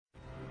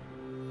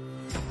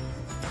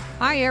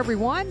Hi,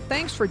 everyone.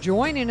 Thanks for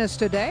joining us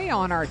today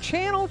on our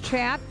Channel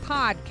Chat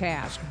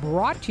podcast,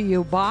 brought to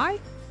you by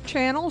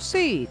Channel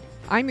Seed.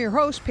 I'm your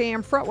host,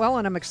 Pam Fretwell,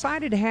 and I'm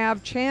excited to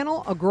have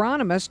Channel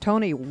agronomist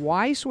Tony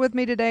Weiss with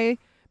me today,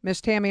 Miss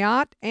Tammy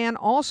Ott, and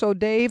also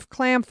Dave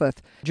Clamfuth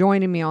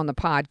joining me on the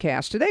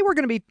podcast. Today we're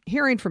going to be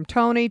hearing from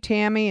Tony,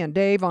 Tammy, and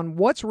Dave on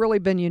what's really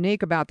been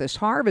unique about this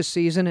harvest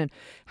season and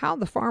how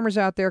the farmers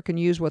out there can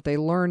use what they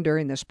learned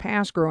during this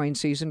past growing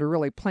season to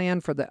really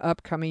plan for the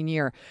upcoming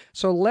year.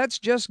 So let's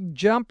just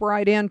jump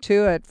right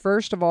into it.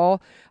 First of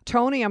all,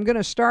 Tony, I'm going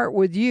to start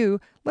with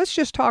you. Let's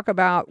just talk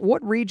about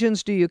what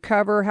regions do you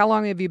cover, how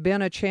long have you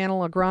been a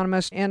channel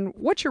agronomist, and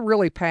what you're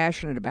really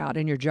passionate about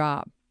in your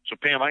job. So,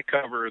 Pam, I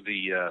cover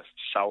the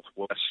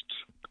southwest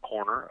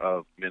corner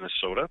of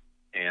Minnesota,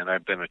 and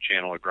I've been a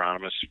channel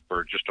agronomist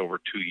for just over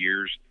 2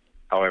 years.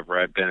 However,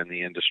 I've been in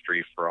the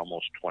industry for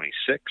almost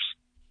 26.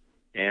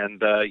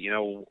 And,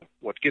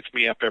 what gets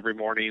me up every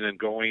morning and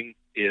going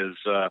is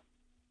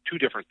two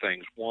different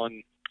things.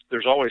 One,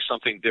 there's always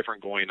something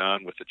different going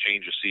on with the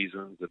change of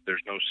seasons, that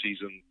there's no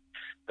season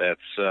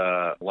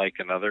that's like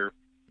another.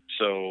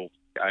 So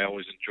I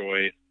always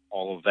enjoy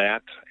all of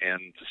that.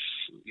 And,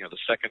 the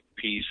second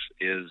piece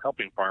is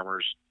helping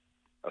farmers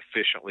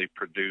efficiently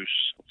produce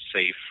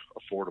safe,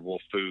 affordable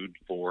food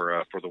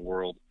for the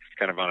world,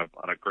 kind of on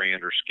a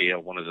grander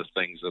scale. One of the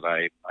things that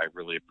I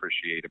really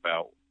appreciate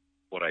about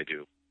what I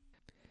do.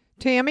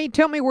 Tammy,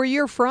 tell me where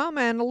you're from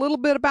and a little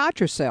bit about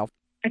yourself.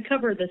 I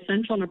cover the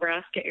central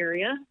Nebraska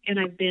area, and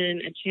I've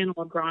been a channel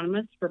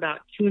agronomist for about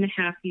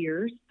 2.5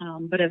 years,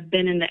 but I've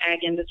been in the ag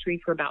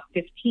industry for about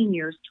 15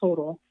 years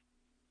total.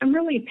 I'm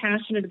really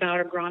passionate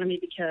about agronomy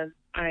because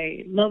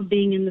I love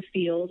being in the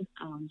field,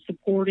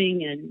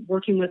 supporting and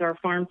working with our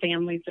farm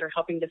families that are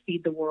helping to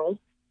feed the world.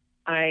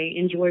 I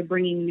enjoy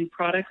bringing new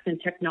products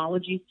and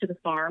technologies to the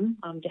farm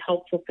to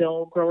help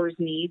fulfill growers'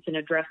 needs and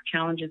address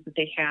challenges that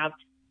they have.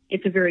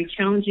 It's a very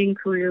challenging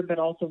career, but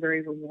also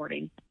very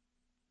rewarding.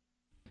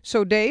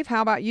 So, Dave,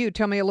 how about you?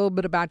 Tell me a little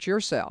bit about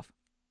yourself.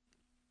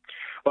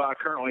 Well, I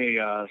currently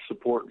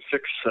support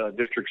 6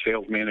 district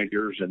sales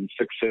managers and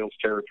 6 sales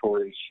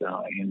territories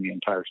in the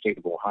entire state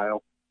of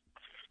Ohio.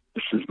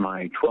 This is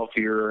my 12th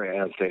year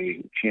as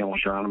a channel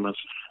agronomist.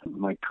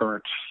 My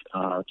current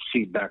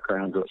seed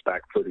background goes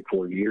back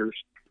 34 years.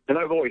 And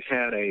I've always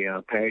had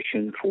a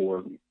passion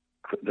for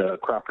the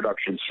crop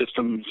production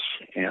systems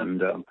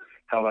and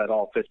how that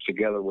all fits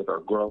together with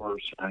our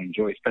growers. I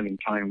enjoy spending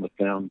time with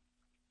them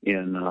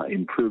in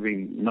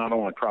improving not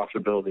only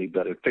profitability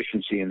but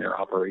efficiency in their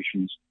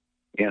operations,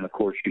 and, of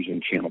course,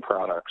 using channel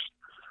products.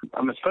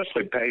 I'm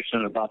especially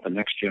passionate about the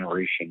next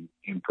generation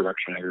in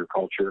production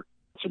agriculture.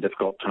 It's a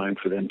difficult time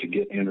for them to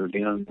get entered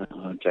in,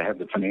 to have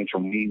the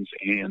financial means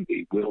and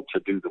the will to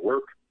do the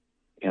work.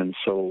 And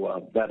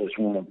so that is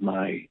one of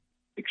my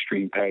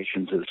extreme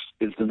passions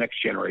is the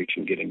next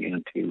generation getting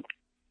into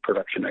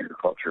production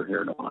agriculture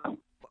here in Ohio.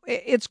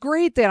 It's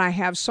great that I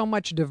have so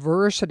much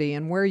diversity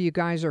in where you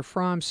guys are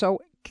from. So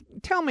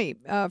tell me,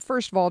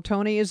 first of all,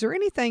 Tony, is there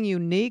anything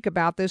unique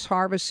about this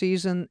harvest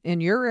season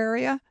in your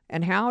area,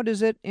 and how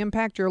does it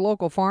impact your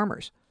local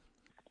farmers?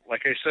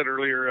 Like I said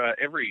earlier,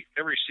 every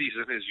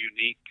season is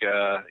unique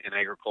in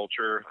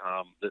agriculture.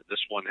 This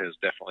one has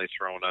definitely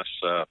thrown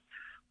us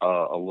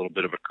a little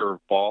bit of a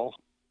curveball.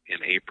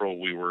 In April,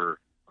 we were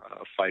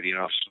fighting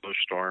off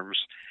snowstorms,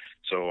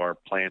 so our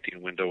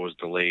planting window was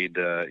delayed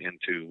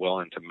into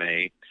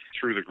May.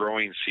 Through the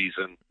growing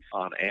season,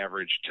 on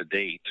average to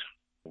date,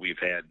 we've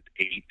had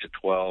 8 to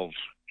 12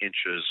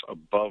 inches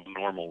above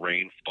normal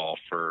rainfall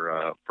for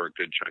a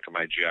good chunk of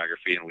my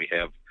geography, and we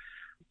have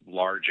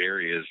large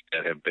areas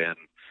that have been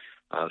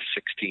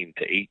 16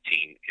 to 18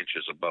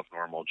 inches above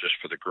normal just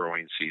for the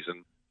growing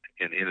season.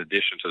 And in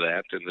addition to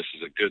that, and this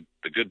is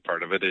the good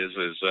part of it is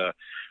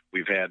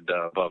we've had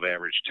above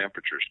average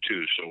temperatures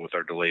too. So with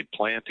our delayed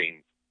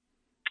planting,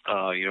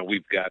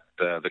 we've got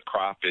the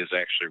crop is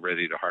actually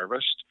ready to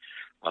harvest.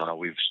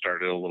 We've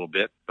started a little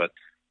bit, but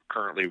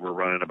currently we're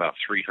running about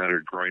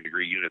 300 growing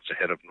degree units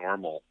ahead of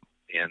normal.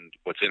 And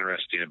what's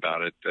interesting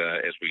about it,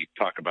 as we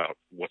talk about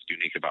what's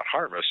unique about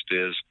harvest,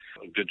 is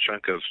a good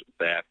chunk of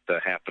that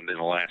happened in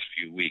the last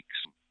few weeks.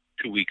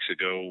 2 weeks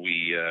ago,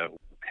 we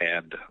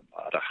had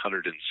about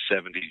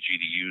 170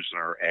 GDUs, and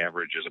our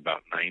average is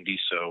about 90.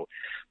 So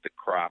the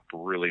crop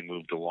really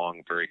moved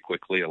along very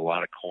quickly. A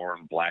lot of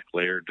corn black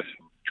layered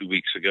 2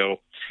 weeks ago,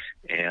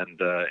 and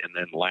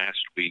then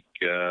last week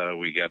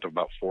we got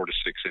about 4 to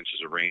 6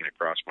 inches of rain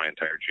across my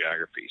entire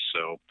geography.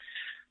 So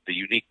the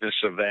uniqueness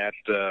of that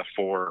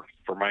for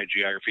my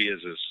geography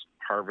is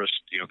harvest.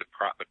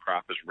 The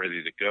crop is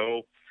ready to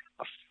go.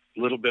 A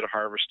little bit of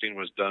harvesting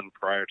was done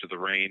prior to the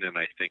rain, and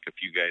I think a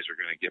few guys are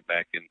going to get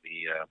back in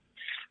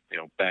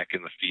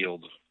the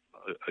field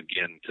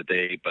again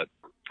today. But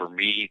for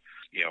me,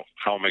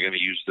 how am I going to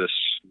use this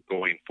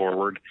going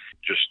forward?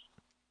 Just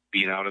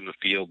being out in the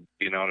field,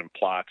 being out in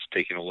plots,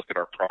 taking a look at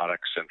our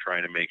products and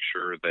trying to make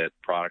sure that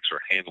products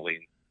are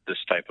handling this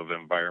type of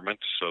environment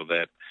so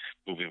that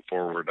moving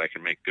forward I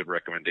can make good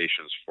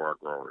recommendations for our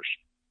growers.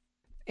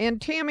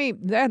 And Tammy,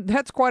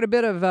 that's quite a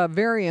bit of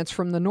variance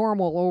from the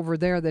normal over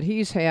there that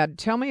he's had.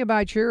 Tell me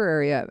about your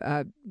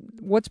area.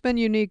 What's been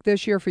unique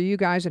this year for you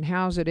guys, and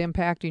how's it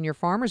impacting your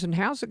farmers, and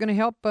how's it going to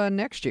help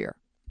next year?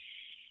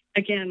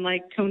 Again,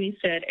 like Tony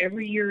said,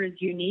 every year is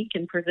unique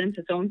and presents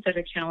its own set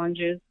of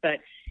challenges, but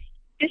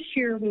this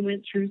year we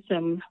went through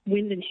some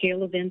wind and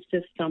hail events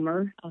this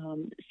summer.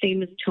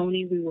 Same as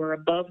Tony, we were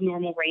above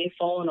normal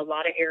rainfall in a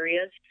lot of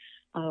areas.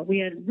 We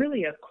had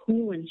really a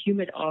cool and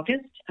humid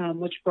August,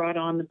 which brought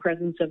on the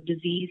presence of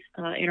disease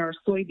in our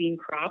soybean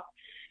crop.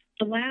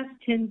 The last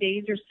 10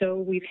 days or so,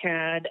 we've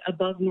had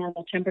above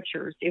normal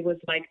temperatures. It was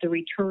like the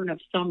return of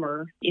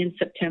summer in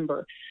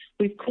September.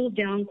 We've cooled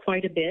down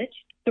quite a bit,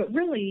 but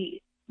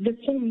really this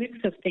whole mix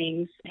of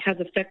things has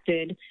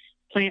affected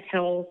plant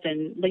health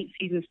and late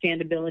season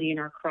standability in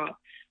our crop.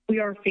 We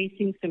are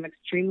facing some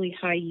extremely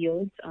high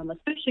yields,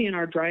 especially in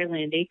our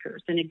dryland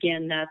acres. And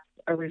again, that's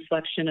a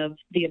reflection of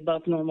the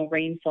above normal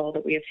rainfall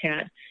that we have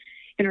had.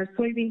 In our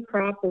soybean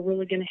crop, we're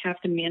really going to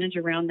have to manage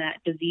around that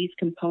disease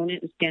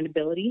component and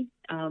standability.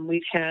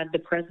 We've had the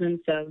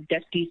presence of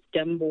Deck D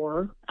stem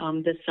borer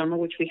this summer,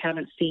 which we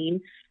haven't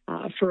seen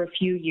for a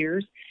few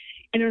years.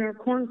 And in our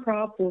corn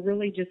crop, we're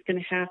really just going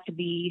to have to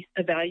be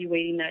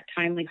evaluating that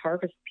timely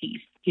harvest piece.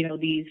 You know,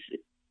 these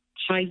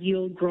high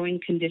yield growing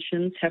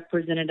conditions have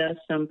presented us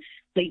some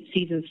late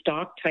season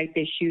stock type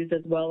issues,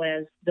 as well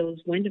as those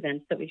wind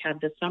events that we had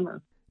this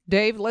summer.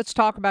 Dave, let's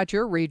talk about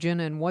your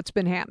region and what's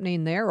been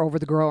happening there over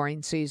the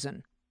growing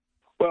season.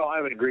 Well, I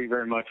would agree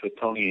very much with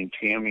Tony and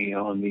Tammy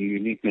on the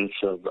uniqueness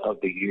of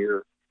the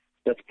year.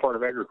 That's part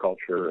of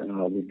agriculture.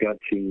 We've got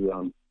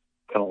to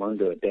kind of learn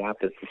to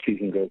adapt as the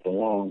season goes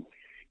along.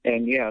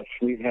 And yes,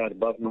 we've had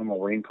above normal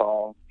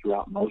rainfall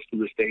throughout most of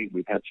the state.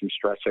 We've had some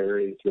stress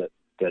areas that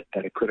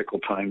at a critical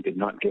time did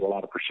not get a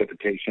lot of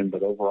precipitation,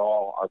 but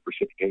overall our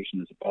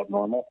precipitation is above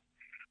normal.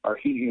 Our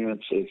heat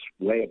units is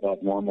way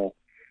above normal.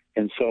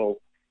 And so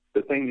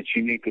the thing that's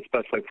unique,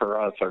 especially for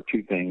us, are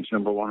two things.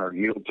 Number one, our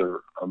yields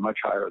are much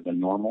higher than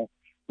normal,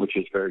 which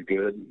is very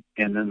good.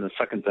 And then the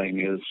second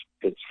thing is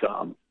it's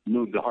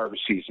moved the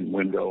harvest season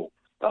window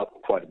up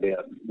quite a bit.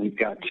 We've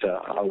got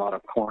a lot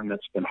of corn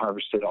that's been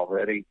harvested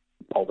already,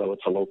 although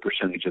it's a low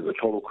percentage of the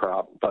total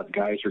crop. But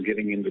guys are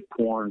getting into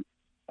corn,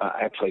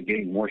 actually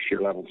getting moisture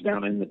levels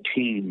down in the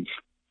teens,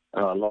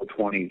 low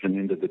 20s and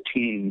into the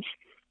teens,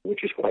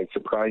 which is quite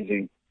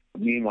surprising.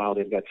 Meanwhile,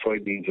 they've got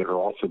soybeans that are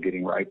also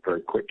getting ripe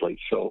very quickly.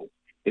 So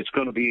it's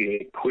going to be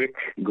a quick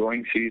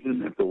growing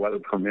season. If the weather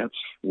permits,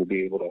 we'll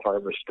be able to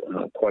harvest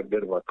quite a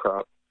bit of our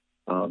crop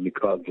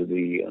because of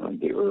the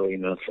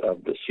earliness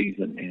of the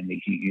season and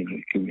the heat unit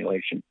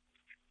accumulation.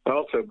 I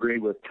also agree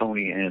with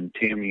Tony and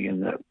Tammy in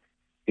that,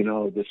 you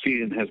know, the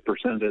season has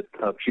presented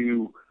a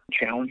few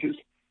challenges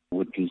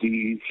with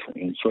disease.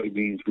 In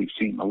soybeans, we've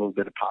seen a little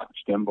bit of pot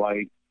stem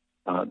blight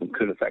that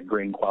could affect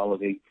grain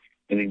quality.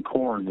 And in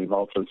corn, we've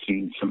also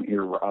seen some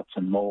ear rots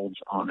and molds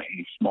on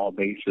a small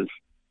basis,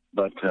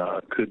 but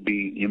could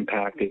be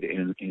impacted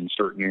in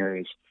certain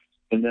areas.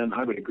 And then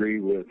I would agree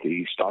with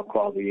the stock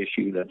quality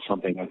issue. That's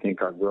something I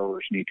think our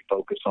growers need to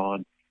focus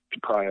on to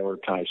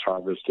prioritize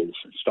harvest is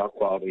stock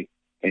quality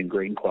and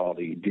grain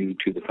quality, due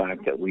to the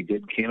fact that we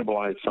did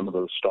cannibalize some of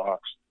those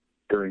stocks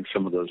during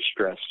some of those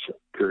stress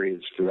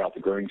periods throughout the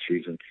growing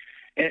season.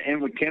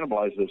 And we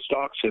cannibalized those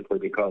stocks simply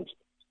because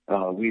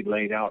we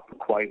laid out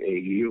quite a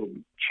yield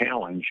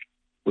challenge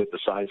with the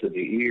size of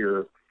the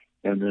ear,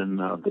 and then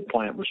the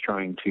plant was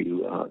trying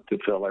to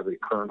fill every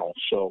kernel.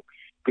 So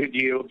good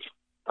yields,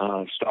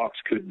 stocks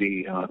could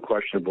be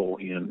questionable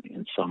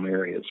in some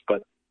areas,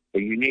 but a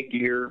unique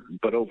year,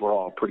 but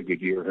overall a pretty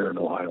good year here in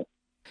Ohio.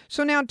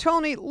 So now,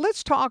 Tony,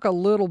 let's talk a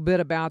little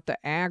bit about the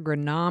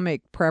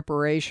agronomic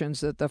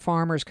preparations that the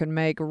farmers can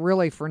make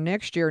really for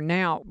next year.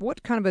 Now,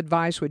 what kind of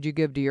advice would you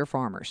give to your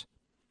farmers?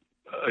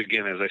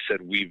 Again, as I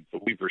said, we've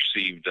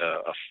received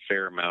a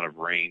fair amount of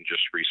rain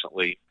just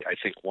recently. I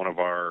think one of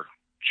our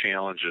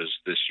challenges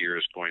this year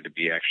is going to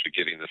be actually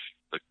getting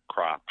the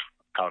crop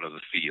out of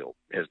the field.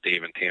 As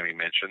Dave and Tammy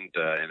mentioned,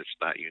 and it's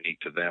not unique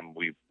to them,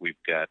 we've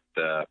got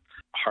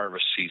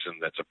harvest season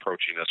that's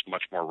approaching us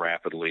much more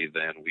rapidly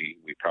than we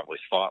probably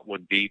thought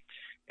would be.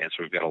 And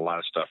so we've got a lot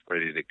of stuff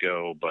ready to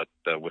go, but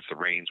with the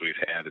rains we've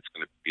had, it's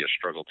going to be a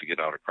struggle to get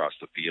out across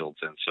the fields.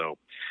 And so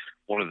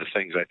one of the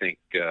things I think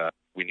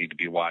we need to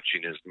be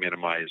watching is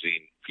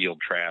minimizing field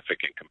traffic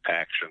and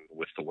compaction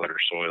with the wetter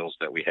soils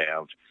that we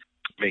have,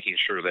 making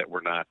sure that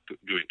we're not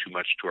doing too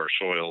much to our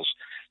soils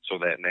so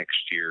that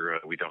next year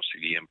we don't see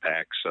the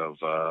impacts of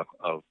a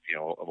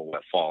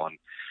wet fall. And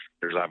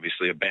there's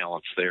obviously a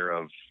balance there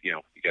of, you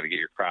got to get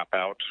your crop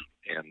out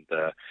and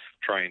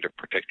trying to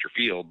protect your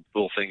field.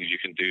 Little things you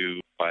can do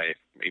by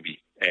maybe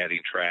adding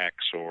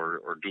tracks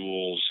or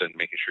duals and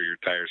making sure your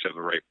tires have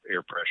the right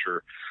air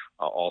pressure.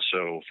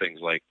 Also things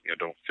like,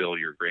 don't fill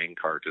your grain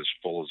cart as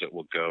full as it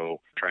will go,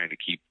 trying to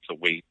keep the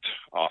weight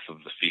off of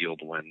the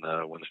field when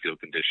the field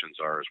conditions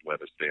are as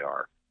wet as they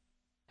are.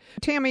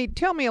 Tammy,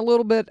 tell me a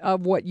little bit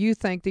of what you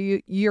think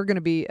you're going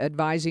to be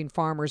advising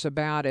farmers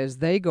about as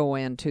they go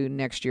into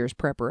next year's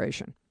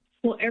preparation.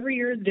 Well, every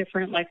year is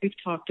different, like we've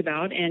talked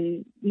about,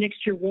 and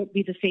next year won't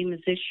be the same as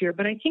this year.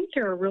 But I think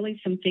there are really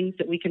some things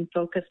that we can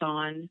focus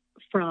on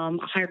from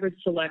a hybrid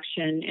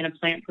selection and a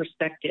plant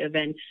perspective.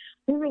 And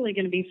we're really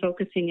going to be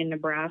focusing in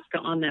Nebraska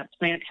on that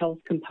plant health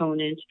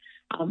component.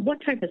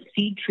 What type of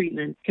seed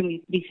treatments can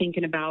we be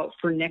thinking about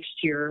for next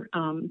year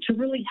to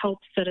really help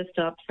set us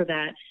up for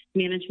that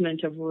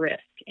management of risk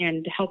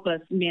and help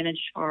us manage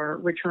our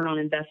return on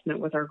investment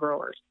with our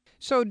growers?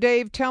 So,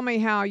 Dave, tell me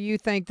how you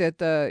think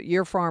that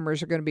your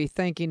farmers are going to be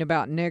thinking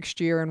about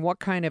next year, and what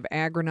kind of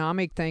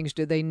agronomic things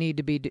do they need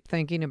to be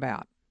thinking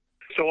about?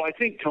 So I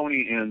think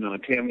Tony and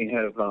Tammy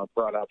have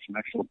brought out some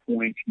excellent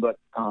points, but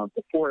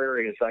the four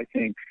areas I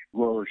think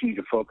growers need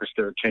to focus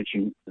their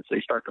attention as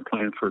they start to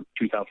plan for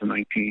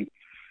 2019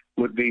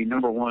 would be,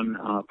 number one,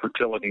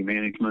 fertility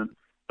management,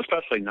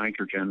 especially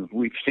nitrogen.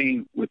 We've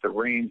seen with the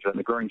rains and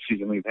the growing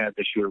season we've had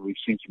this year, we've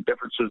seen some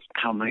differences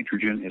how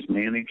nitrogen is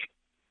managed,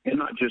 and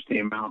not just the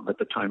amount, but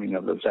the timing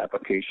of those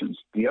applications.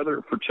 The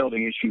other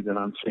fertility issue that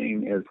I'm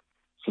seeing is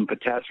some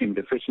potassium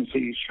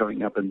deficiencies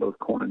showing up in both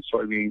corn and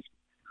soybeans.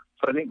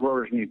 So I think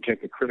growers need to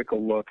take a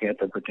critical look at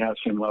the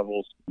potassium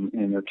levels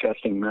in their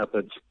testing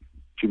methods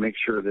to make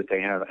sure that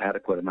they have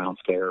adequate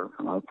amounts there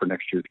for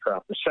next year's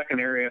crop. The second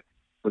area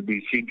would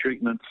be seed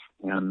treatments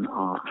and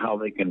how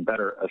they can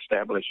better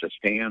establish a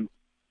stand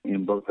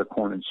in both the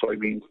corn and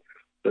soybeans.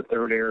 The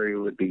third area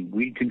would be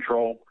weed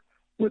control.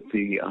 With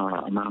the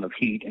amount of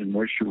heat and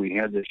moisture we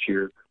had this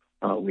year,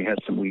 we had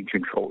some weed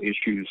control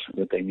issues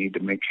that they need to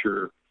make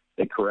sure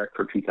they correct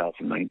for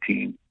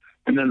 2019.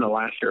 And then the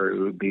last area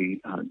would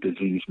be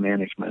disease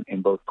management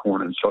in both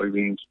corn and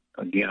soybeans.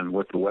 Again,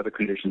 with the weather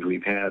conditions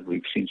we've had,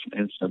 we've seen some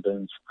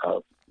incidents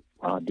of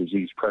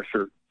disease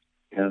pressure.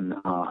 And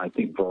I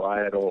think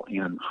varietal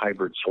and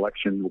hybrid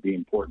selection will be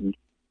important,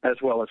 as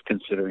well as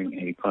considering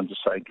a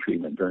fungicide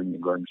treatment during the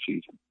growing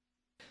season.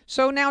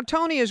 So now,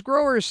 Tony, as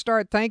growers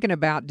start thinking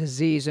about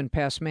disease and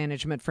pest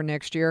management for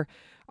next year,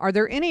 are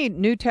there any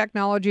new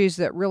technologies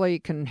that really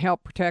can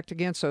help protect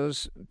against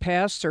those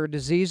pests or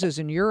diseases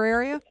in your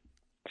area?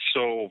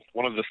 So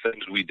one of the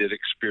things we did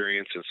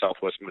experience in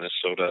southwest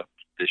Minnesota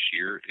this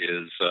year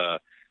is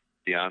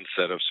the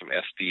onset of some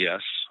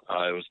SDS.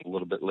 It was a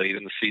little bit late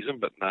in the season,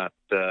 but not.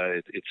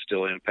 It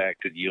still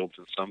impacted yields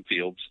in some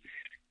fields.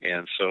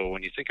 And so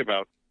when you think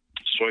about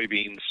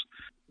soybeans,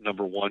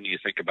 number one, you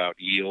think about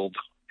yield,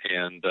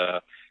 and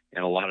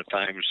a lot of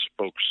times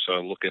folks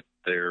look at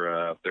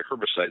their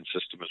herbicide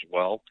system as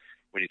well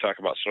when you talk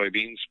about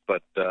soybeans.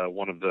 But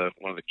one of the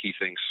key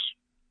things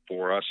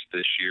for us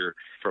this year,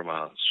 from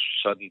a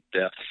sudden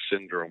death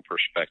syndrome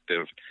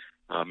perspective,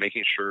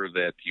 making sure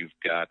that you've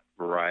got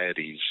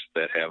varieties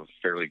that have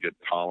fairly good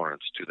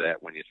tolerance to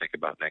that when you think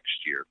about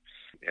next year.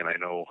 And I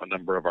know a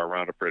number of our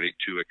Roundup Ready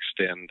to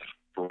Extend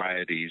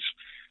varieties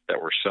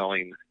that we're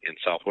selling in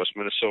southwest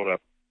Minnesota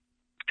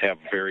have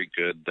very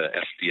good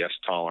SDS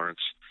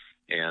tolerance,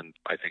 and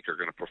I think are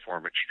going to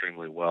perform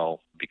extremely well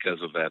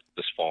because of that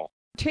this fall.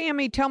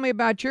 Tammy, tell me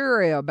about your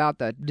area, about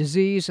the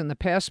disease and the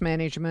pest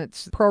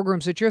management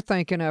programs that you're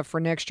thinking of for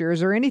next year.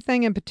 Is there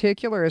anything in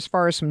particular as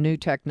far as some new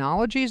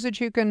technologies that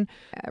you can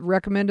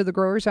recommend to the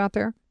growers out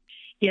there?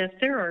 Yes,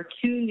 there are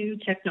two new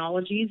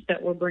technologies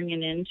that we're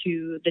bringing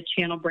into the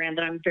Channel brand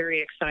that I'm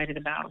very excited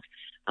about.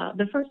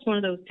 The first one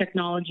of those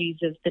technologies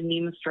is the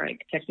NemaStrike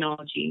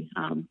technology,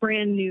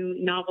 brand new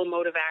novel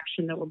mode of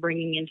action that we're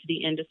bringing into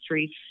the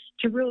industry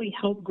to really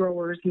help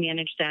growers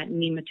manage that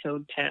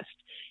nematode pest.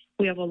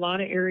 We have a lot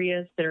of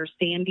areas that are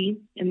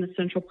sandy in the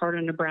central part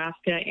of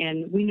Nebraska,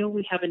 and we know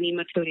we have a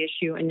nematode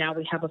issue, and now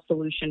we have a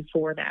solution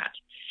for that.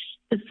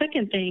 The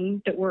second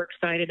thing that we're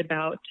excited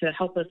about to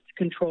help us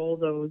control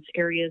those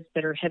areas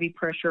that are heavy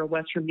pressure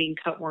western bean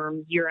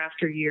cutworm year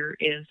after year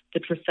is the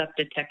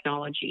Tricepta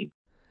technology.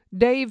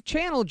 Dave,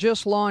 Channel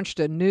just launched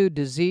a new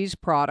disease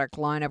product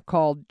lineup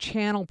called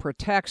Channel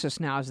Protects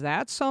Us. Now, is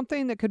that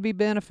something that could be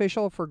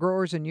beneficial for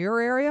growers in your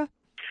area?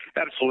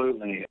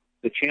 Absolutely.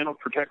 The Channel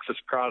Protects Us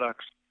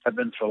products have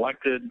been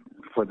selected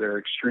for their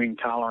extreme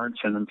tolerance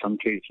and in some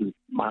cases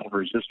mild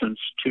resistance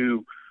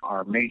to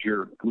our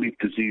major leaf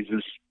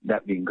diseases,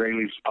 that being gray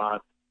leaf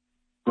spot,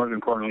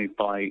 northern cornleaf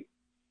blight,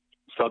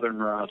 southern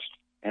rust,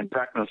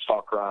 anthracnose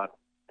stalk rot,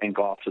 and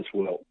Gauss's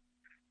wilt.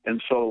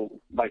 And so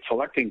by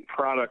selecting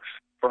products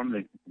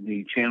from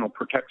the Channel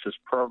Protects Us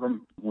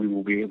program, we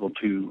will be able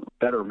to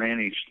better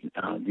manage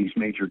these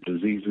major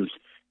diseases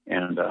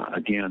and,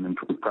 again,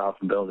 improve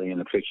profitability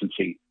and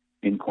efficiency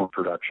in corn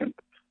production.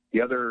 The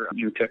other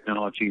new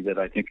technology that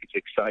I think is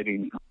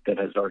exciting that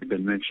has already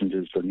been mentioned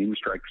is the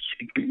NemaStrike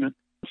seed treatment,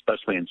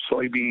 especially in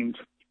soybeans.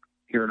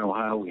 Here in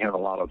Ohio, we have a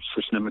lot of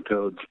cyst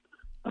nematodes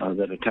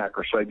that attack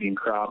our soybean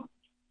crop.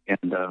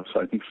 And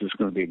so I think this is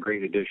going to be a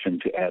great addition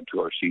to add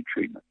to our seed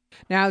treatment.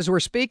 Now, as we're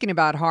speaking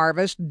about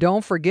harvest,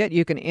 don't forget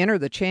you can enter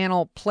the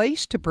Channel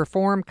Place to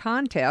Perform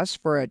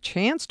contest for a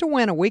chance to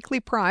win a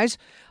weekly prize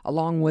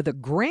along with a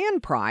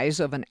grand prize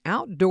of an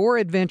outdoor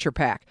adventure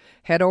pack.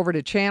 Head over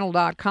to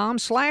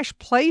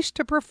channel.com/place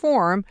to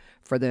perform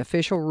for the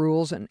official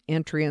rules and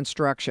entry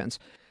instructions.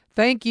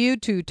 Thank you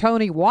to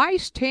Tony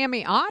Weiss,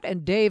 Tammy Ott,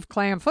 and Dave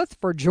Clamfuth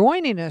for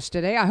joining us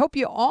today. I hope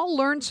you all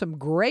learned some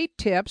great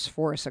tips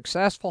for a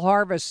successful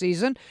harvest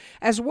season,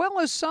 as well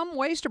as some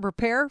ways to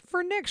prepare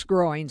for next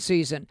growing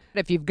season.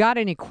 If you've got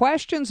any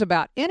questions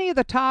about any of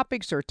the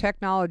topics or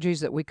technologies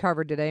that we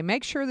covered today,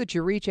 make sure that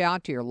you reach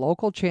out to your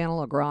local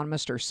channel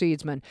agronomist or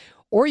seedsman,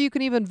 or you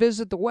can even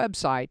visit the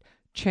website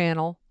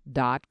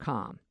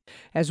channel.com.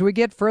 As we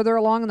get further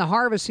along in the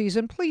harvest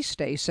season, please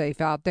stay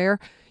safe out there.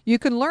 You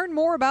can learn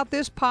more about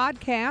this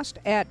podcast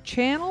at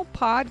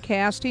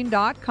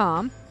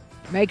channelpodcasting.com.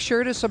 Make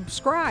sure to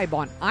subscribe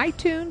on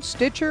iTunes,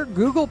 Stitcher,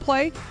 Google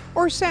Play,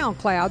 or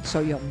SoundCloud so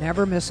you'll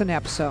never miss an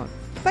episode.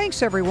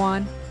 Thanks,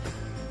 everyone.